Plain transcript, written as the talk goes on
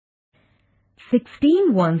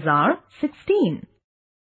16 ones are 16.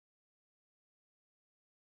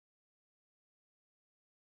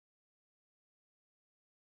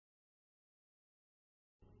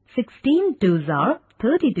 16 twos are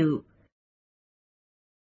 32.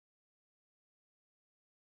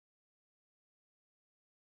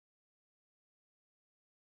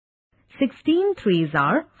 16 threes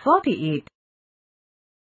are 48.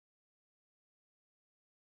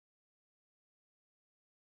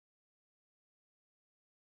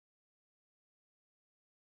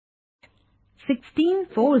 16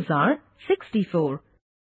 fours are 64.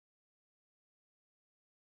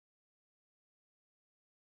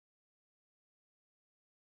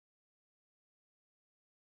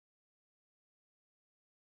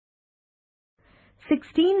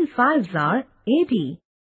 16 fives are 80.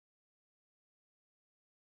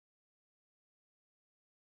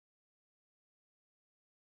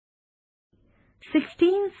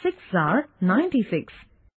 16 sixes are 96.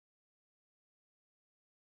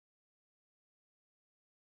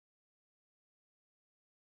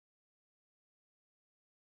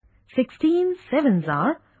 16 sevens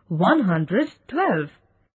are 112.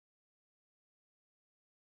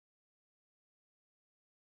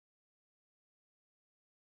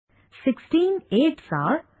 16 eights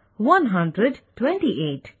are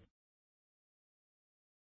 128.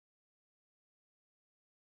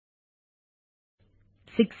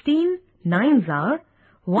 16 nines are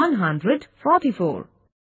 144.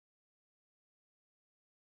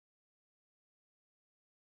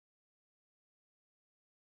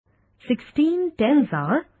 16 tens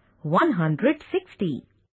are 160.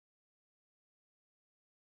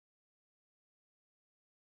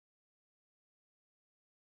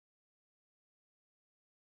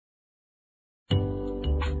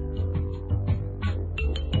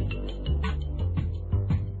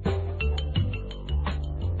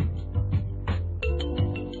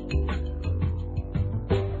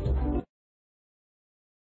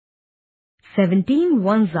 17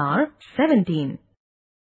 ones are 17.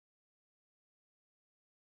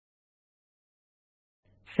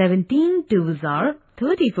 17 twos are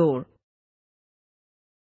 34.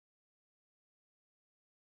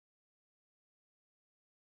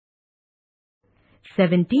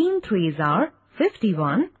 17 threes are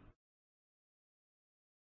 51.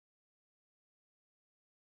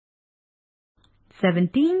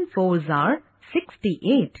 17 fours are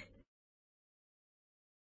 68.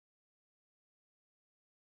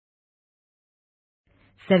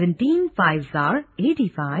 17 fives are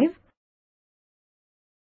 85.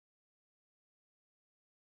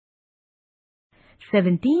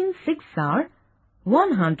 17 sixes are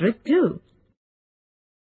 102.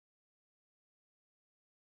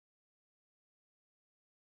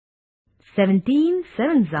 17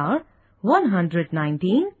 sevens are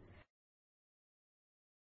 119.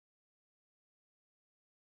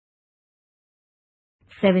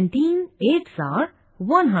 17 eights are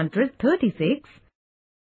 136.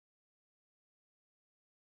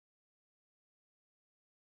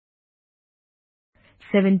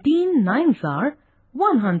 17 nines are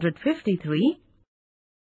 153.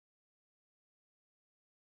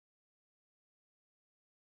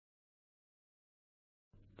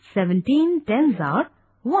 17 tens are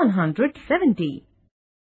 170.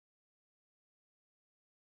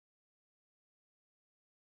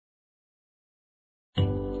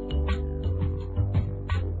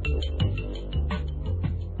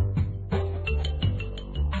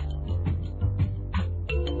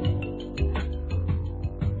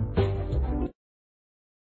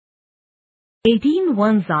 Eighteen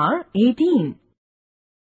ones are 18.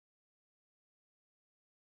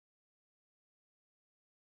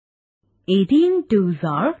 18 twos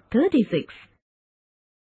are 36.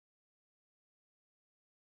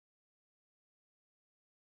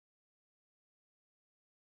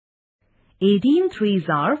 18 threes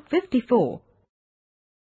are 54.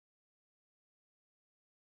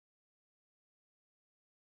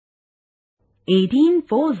 18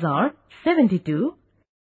 fours are 72.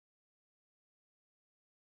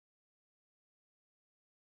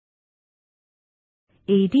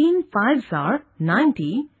 18 fives are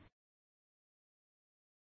 90.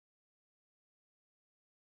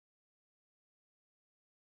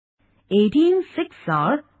 18 sixes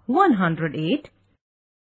are 108.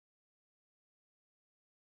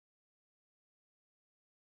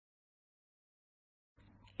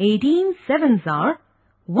 18 sevens are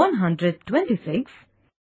 126.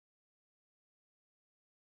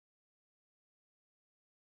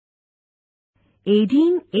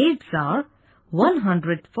 18 eights are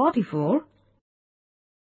 144.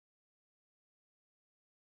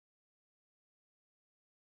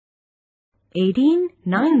 18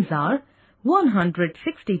 nines are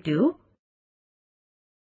 162.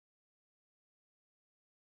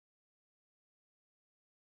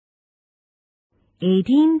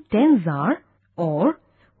 18 tens are or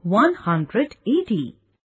 180.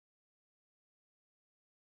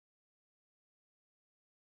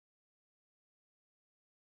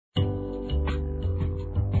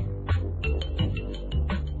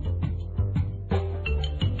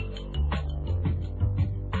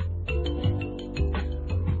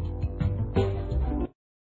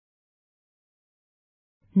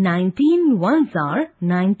 19 ones are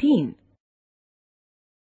 19.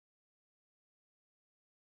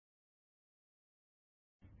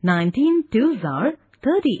 19 twos are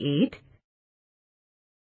 38.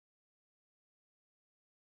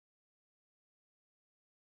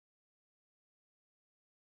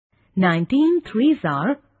 19 threes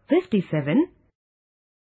are 57.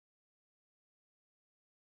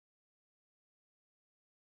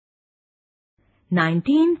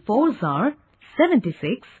 19 fours are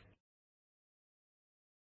 76.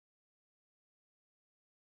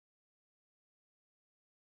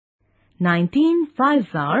 19 fives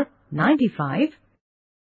are 95.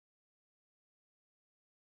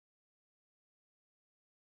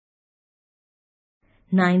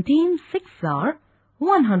 19 sixes are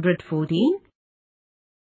 114.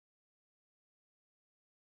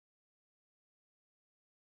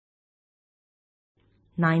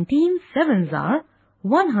 19 sevens are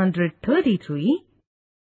 133.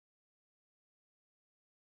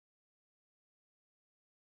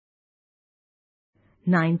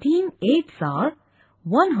 19 eights are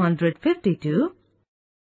 152.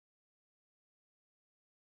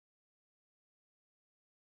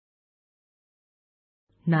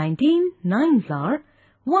 19 nines are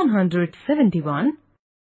 171.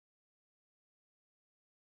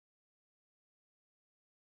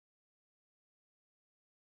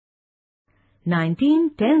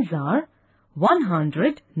 19 tens are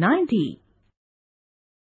 190.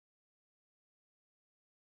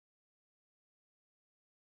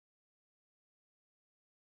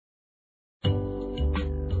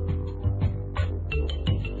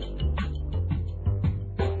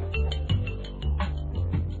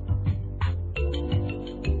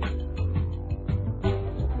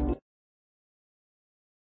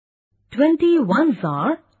 Twenty ones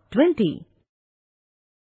are 20.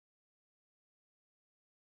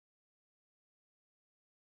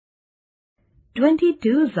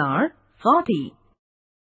 22s are 40.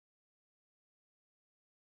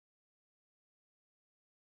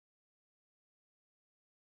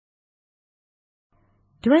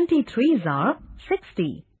 23s are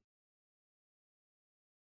 60.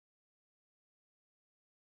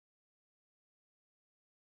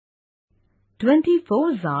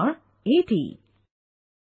 24s are 80.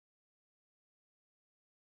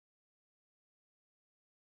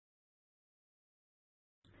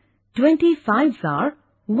 25s are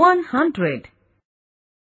 100.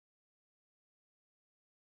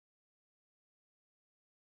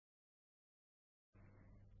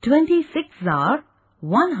 26s are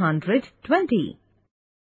 120.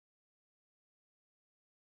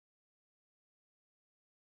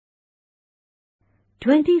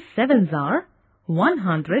 27s are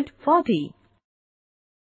 140.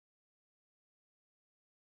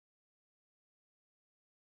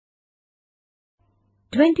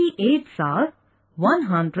 28s are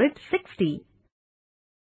 160.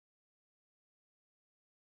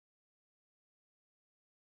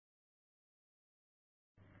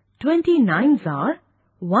 29s are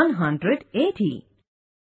 180.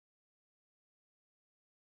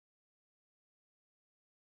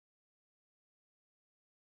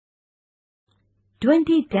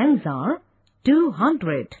 20 tens are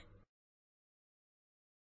 200.